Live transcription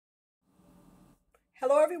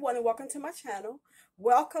Hello everyone and welcome to my channel.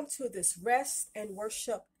 Welcome to this Rest and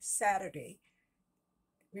Worship Saturday.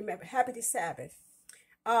 Remember, happy Sabbath.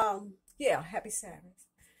 Happy Sabbath.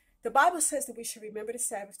 The Bible says that we should remember the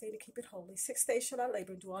Sabbath day to keep it holy. 6 days shall I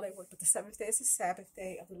labor and do all thy work, but the seventh day is the Sabbath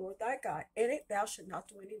day of the Lord thy God. In it thou shalt not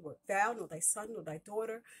do any work, thou, nor thy son, nor thy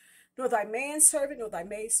daughter, nor thy manservant, nor thy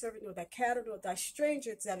maidservant, nor thy cattle, nor thy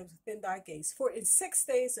stranger that is within thy gates. For in 6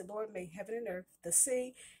 days the Lord made heaven and earth, the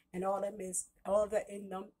sea, and all that in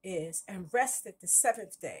them is, and rested the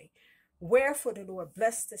seventh day. Wherefore the Lord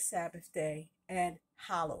blessed the Sabbath day and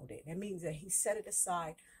hallowed it. That means that he set it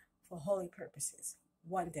aside for holy purposes,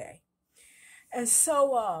 one day. And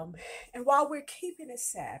so, and while we're keeping the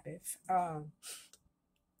Sabbath, while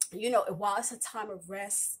it's a time of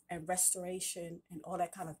rest and restoration and all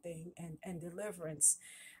that kind of thing and deliverance,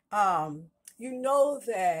 you know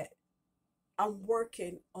that I'm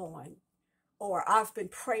working on, or I've been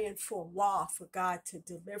praying for a while for God to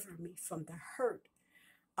deliver me from the hurt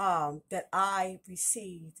that I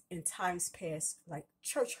received in times past, like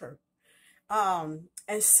church hurt. I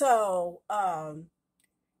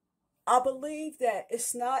believe that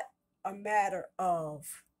it's not a matter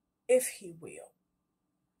of if he will.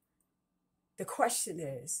 The question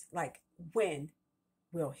is, like, when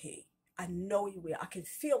will he? I know he will. I can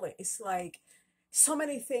feel it. It's like so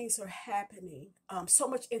many things are happening, so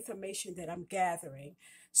much information that I'm gathering,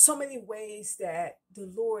 so many ways that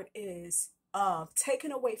the Lord is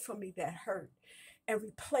taking away from me that hurt and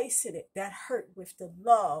replacing that hurt with the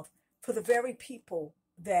love for the very people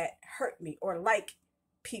that hurt me, or like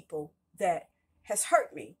people that has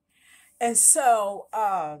hurt me. And so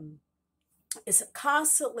it's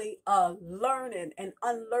constantly a learning and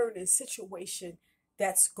unlearning situation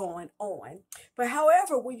that's going on. But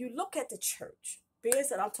however, when you look at the church, being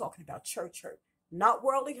that I'm talking about church hurt, not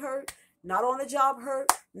worldly hurt, not on the job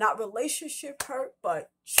hurt, not relationship hurt, but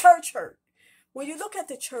church hurt. When you look at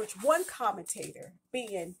the church, one commentator,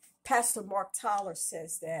 being Pastor Mark Tyler,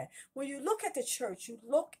 says that when you look at the church, you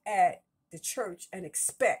look at the church and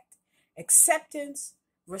expect acceptance,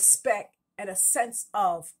 respect, and a sense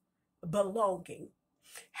of belonging.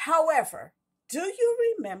 However, do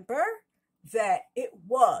you remember that it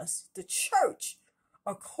was the church,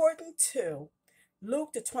 according to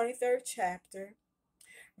Luke, the 23rd chapter,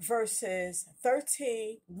 verses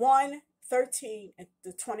 1, 13, and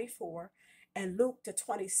the 24, and Luke, the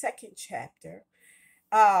 22nd chapter,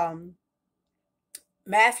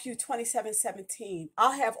 Matthew 27:17.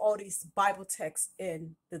 I'll have all these Bible texts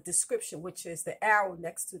in the description, which is the arrow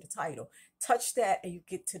next to the title. Touch that and you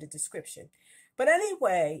get to the description. But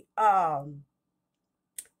anyway,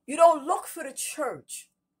 you don't look for the church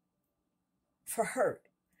for hurt.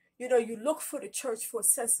 You look for the church for a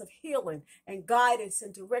sense of healing and guidance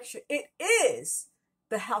and direction. It is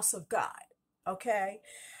the house of God, okay?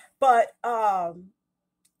 But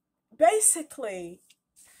basically,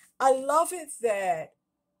 I love it that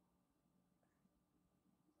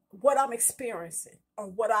what I'm experiencing, or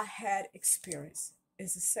what I had experienced,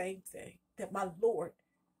 is the same thing that my Lord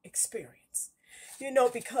experienced.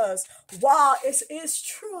 Because while it is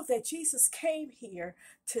true that Jesus came here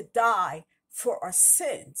to die for our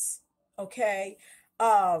sins, okay,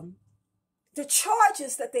 the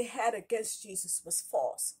charges that they had against Jesus was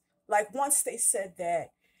false. Like, once they said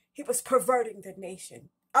that he was perverting the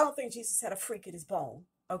nation. I don't think Jesus had a freak in his bone,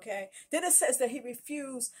 okay? Then it says that he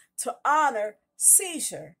refused to honor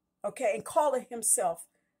Caesar, okay, and calling himself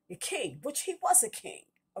a king, which he was a king,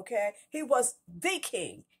 okay? He was the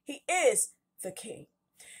king. He is the king.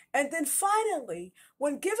 And then finally,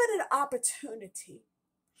 when given an opportunity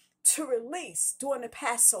to release during the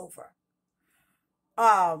Passover,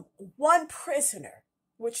 one prisoner,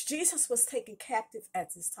 which Jesus was taken captive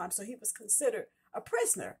at this time, so he was considered a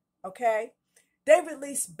prisoner, okay? They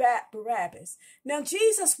released Barabbas. Now,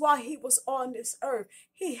 Jesus, while he was on this earth,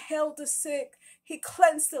 he healed the sick, he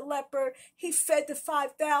cleansed the leper, he fed the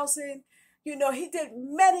 5,000. He did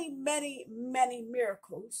many, many, many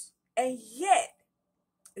miracles. And yet,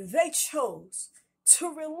 they chose to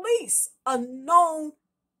release a known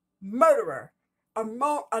murderer, a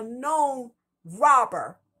known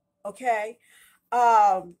robber, okay?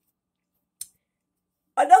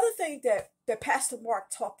 Another thing that Pastor Mark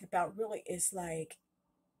talked about really is like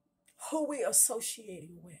who we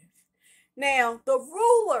associating with. Now, the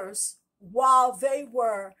rulers, while they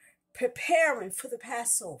were preparing for the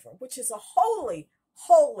Passover, which is a holy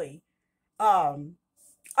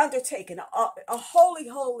undertaking, a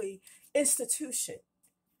holy institution.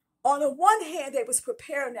 On the one hand, they was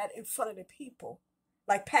preparing that in front of the people,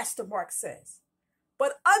 like Pastor Mark says.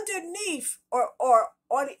 But underneath, or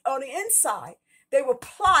on the inside, they were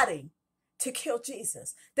plotting to kill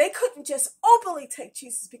Jesus. They couldn't just openly take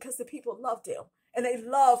Jesus because the people loved him. And they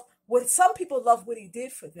loved what some people loved what he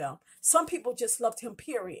did for them. Some people just loved him,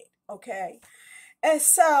 period. Okay. And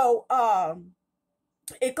so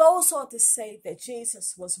it goes on to say that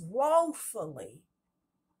Jesus was wrongfully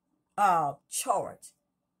charged.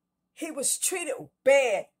 He was treated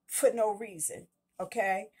bad for no reason.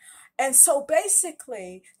 Okay. And so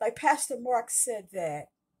basically, like Pastor Mark said, that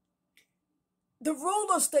the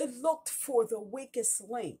rulers, they looked for the weakest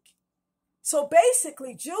link. So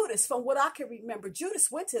basically, Judas, from what I can remember, Judas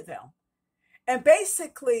went to them. And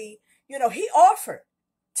basically, you know, he offered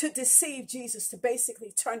to deceive Jesus, to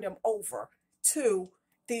basically turn them over to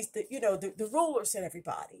these, the rulers and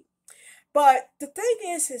everybody. But the thing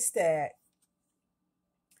is that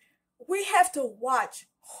we have to watch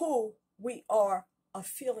who we are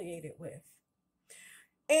affiliated with.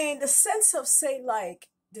 In the sense of, say, like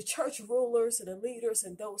the church rulers and the leaders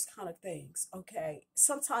and those kind of things, okay?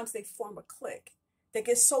 Sometimes they form a clique. They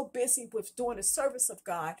get so busy with doing the service of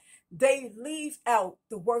God, they leave out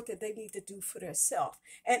the work that they need to do for themselves.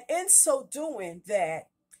 And in so doing that,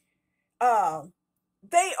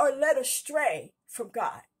 they are led astray from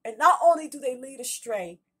God. And not only do they lead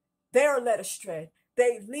astray, they are led astray.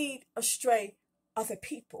 They lead astray other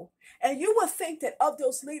people. And you would think that of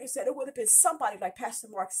those leaders that it would have been somebody, like Pastor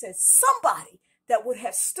Mark said, somebody that would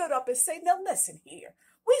have stood up and say, now listen here.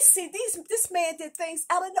 We see this man did things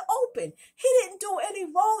out in the open. He didn't do any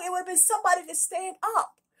wrong. It would have been somebody to stand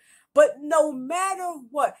up. But no matter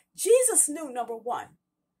what, Jesus knew, number one,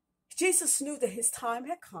 Jesus knew that his time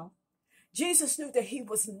had come. Jesus knew that he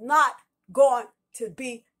was not going to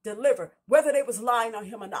be delivered, whether they was lying on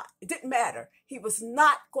him or not. It didn't matter. He was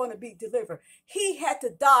not going to be delivered. He had to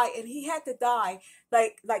die, and he had to die,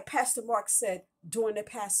 like Pastor Mark said, during the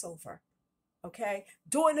Passover. Okay?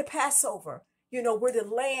 During the Passover, you know, where the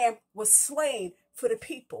lamb was slain for the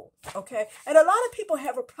people. Okay? And a lot of people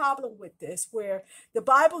have a problem with this, where the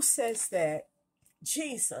Bible says that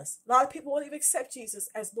Jesus, a lot of people won't even accept Jesus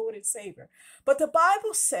as Lord and Savior. But the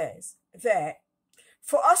Bible says that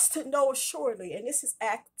for us to know assuredly, and this is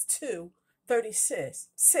Acts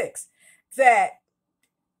 2:36, that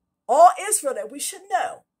all Israel, that we should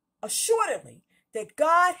know assuredly that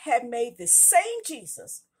God had made the same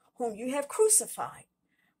Jesus whom you have crucified,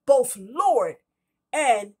 both Lord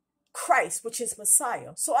and Christ, which is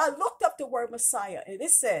Messiah. So I looked up the word Messiah, and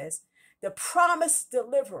it says the promised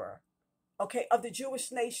deliverer, okay, of the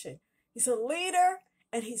Jewish nation. He's a leader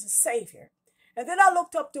and he's a savior. And then I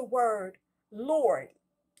looked up the word Lord,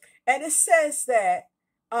 and it says that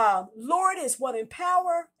Lord is one in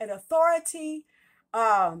power and authority,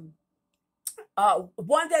 one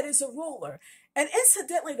that is a ruler. And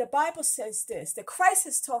incidentally, the Bible says this, that Christ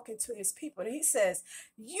is talking to his people, and he says,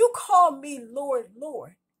 you call me Lord,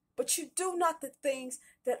 Lord, but you do not the things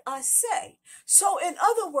that I say. So in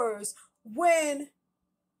other words, when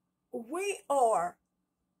we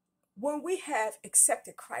have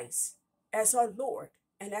accepted Christ as our Lord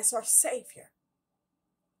and as our Savior,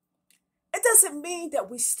 it doesn't mean that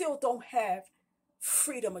we still don't have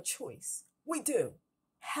freedom of choice. We do.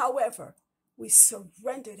 However, we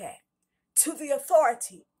surrender that to the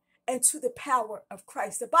authority and to the power of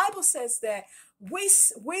Christ. The Bible says that we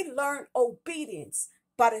learn obedience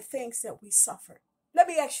by the things that we suffered. Let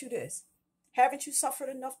me ask you this. Haven't you suffered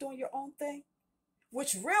enough doing your own thing?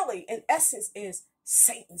 Which really, in essence, is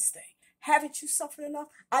Satan's thing. Haven't you suffered enough?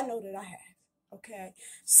 I know that I have. Okay.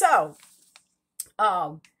 So,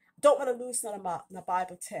 don't want to lose none of my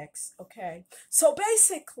Bible text. Okay. So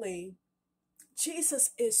basically,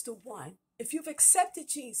 Jesus is the one. If you've accepted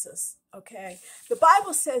Jesus, okay, the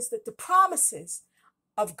Bible says that the promises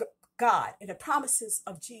of God and the promises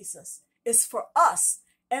of Jesus is for us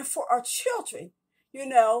and for our children, you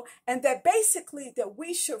know, and that basically that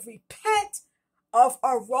we should repent of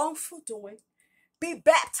our wrongful doing, be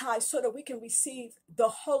baptized so that we can receive the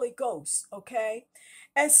Holy Ghost, okay?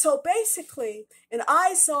 And so basically in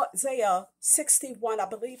Isaiah 61, I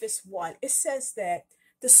believe it's 1, it says that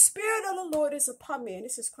the Spirit of the Lord is upon me, and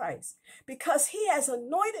this is Christ, because he has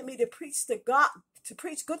anointed me to preach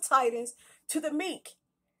good tidings to the meek.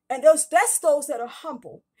 And that's those that are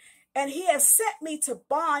humble. And he has sent me to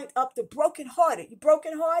bind up the brokenhearted. You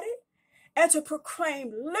brokenhearted? And to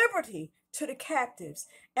proclaim liberty to the captives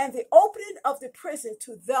and the opening of the prison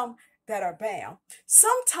to them that are bound.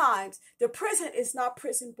 Sometimes the prison is not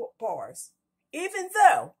prison bars, even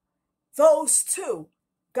though those two,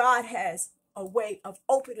 God has a way of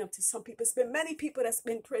opening them to some people. It's been many people that's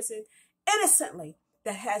been in prison innocently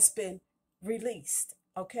that has been released.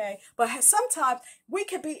 Okay, but sometimes we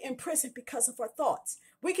can be in prison because of our thoughts.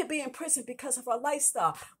 We can be in prison because of our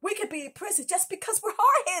lifestyle. We can be in prison just because we're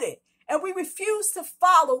hard-headed and we refuse to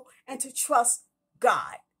follow and to trust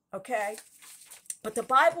God. Okay, but the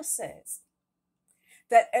Bible says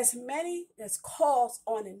that as many as calls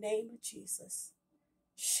on the name of Jesus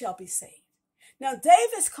shall be saved. Now,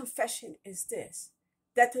 David's confession is this,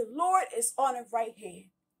 that the Lord is on the right hand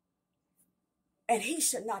and he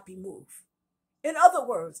should not be moved. In other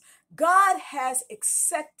words, God has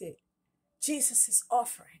accepted Jesus'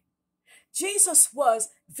 offering. Jesus was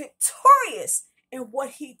victorious in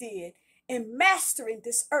what he did in mastering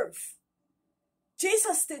this earth.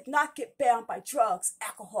 Jesus did not get bound by drugs,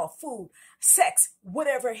 alcohol, food, sex,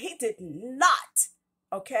 whatever. He did not.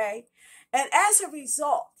 Okay? And as a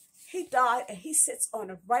result, he died and he sits on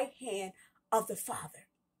the right hand of the Father.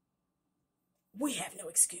 We have no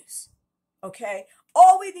excuse. Okay?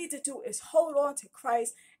 All we need to do is hold on to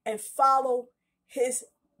Christ and follow his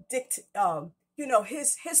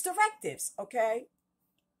his directives, okay?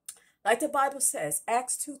 Like the Bible says,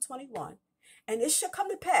 Acts 2:21, and it shall come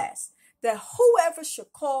to pass that whoever shall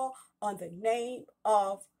call on the name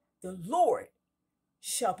of the Lord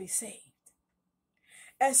shall be saved.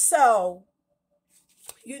 And so,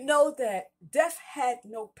 you know that death had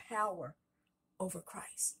no power over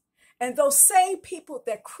Christ. And those same people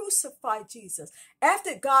that crucified Jesus,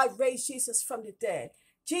 after God raised Jesus from the dead,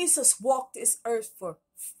 Jesus walked this earth for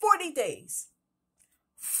 40 days.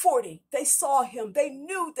 40. They saw him. They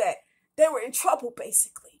knew that they were in trouble,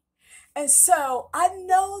 basically. And so I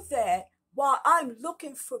know that while I'm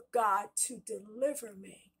looking for God to deliver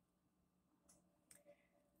me,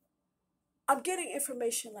 I'm getting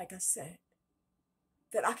information, like I said,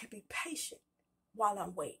 that I can be patient while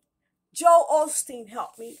I'm waiting. Joel Osteen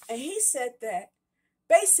helped me, and he said that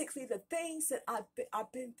basically the things that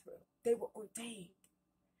I've been through, they were ordained.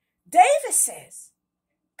 David says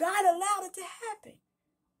God allowed it to happen.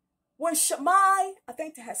 When Shammai, I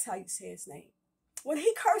think that's how you say his name, when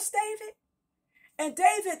he cursed David, and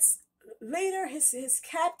David's leader, his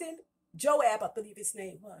captain, Joab, I believe his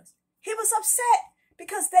name was, he was upset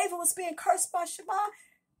because David was being cursed by Shammai.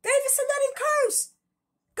 David said, let him curse.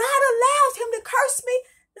 God allowed him to curse me.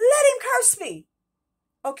 Let him curse me.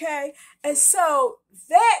 Okay? And so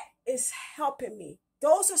that is helping me.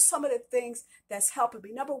 Those are some of the things that's helping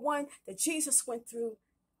me. Number one, that Jesus went through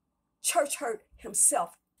church hurt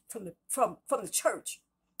himself from the church.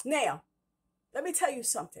 Now, let me tell you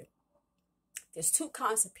something. There's two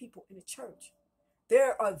kinds of people in the church.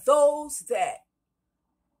 There are those that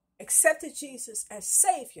accepted Jesus as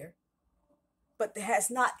Savior, but that has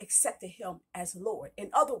not accepted him as Lord. In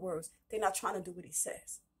other words, they're not trying to do what he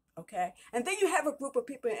says. Okay? And then you have a group of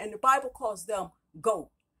people, and the Bible calls them goat.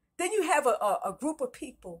 Then you have a group of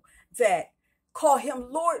people that call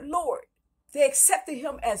him Lord, Lord. They accepted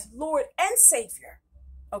him as Lord and Savior.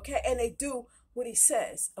 Okay? And they do what he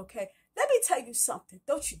says. Okay? Let me tell you something.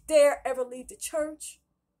 Don't you dare ever leave the church,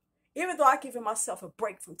 even though I give myself a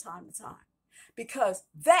break from time to time, because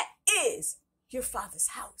that is your Father's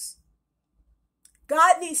house.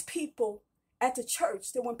 God needs people at the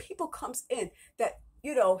church that when people comes in, that,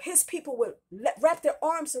 you know, his people would wrap their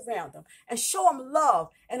arms around them and show them love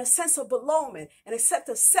and a sense of belonging and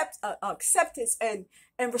acceptance and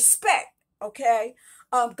respect. Okay.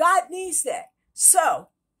 God needs that. So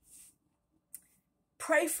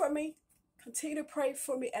pray for me. Continue to pray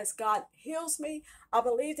for me as God heals me. I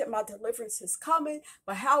believe that my deliverance is coming.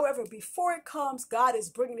 But however, before it comes, God is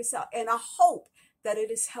bringing this out. And I hope that it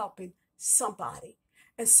is helping somebody.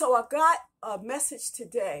 And so I got a message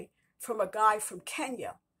today from a guy from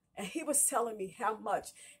Kenya. And he was telling me how much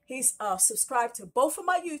he's subscribed to both of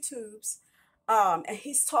my YouTubes. And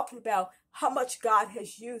he's talking about how much God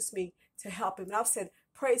has used me to help him. And I've said,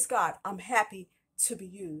 praise God, I'm happy to be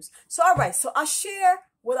used. So, all right. So I share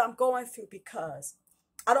what I'm going through because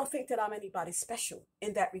I don't think that I'm anybody special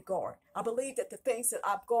in that regard. I believe that the things that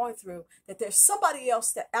I'm going through, that there's somebody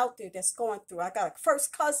else that out there that's going through. I got a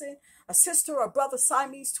first cousin, a sister or brother,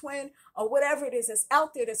 Siamese twin, or whatever it is that's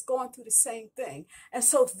out there that's going through the same thing. And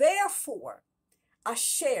so therefore, I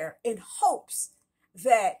share in hopes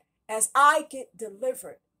that as I get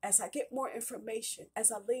delivered, as I get more information,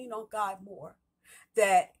 as I lean on God more,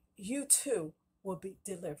 that you too will be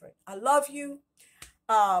delivered. I love you.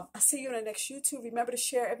 I see you in the next YouTube. Remember to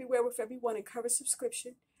share everywhere with everyone. Encourage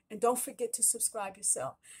subscription. And don't forget to subscribe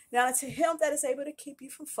yourself. Now to him that is able to keep you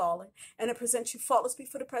from falling and to present you faultless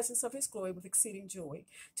before the presence of his glory with exceeding joy.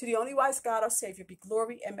 To the only wise God, our Savior, be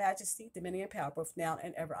glory and majesty, dominion and power, both now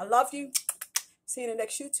and ever. I love you. See you in the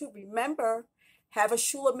next YouTube. Remember, have a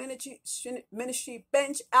H.U.L.A ministry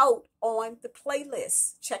bench out on the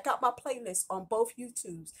playlist. Check out my playlist on both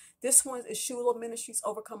YouTubes. This one is H.U.L.A Ministries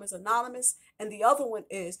Overcomers Anonymous, and the other one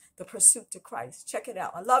is The Pursuit to Christ. Check it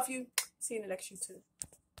out. I love you. See you in the next YouTube.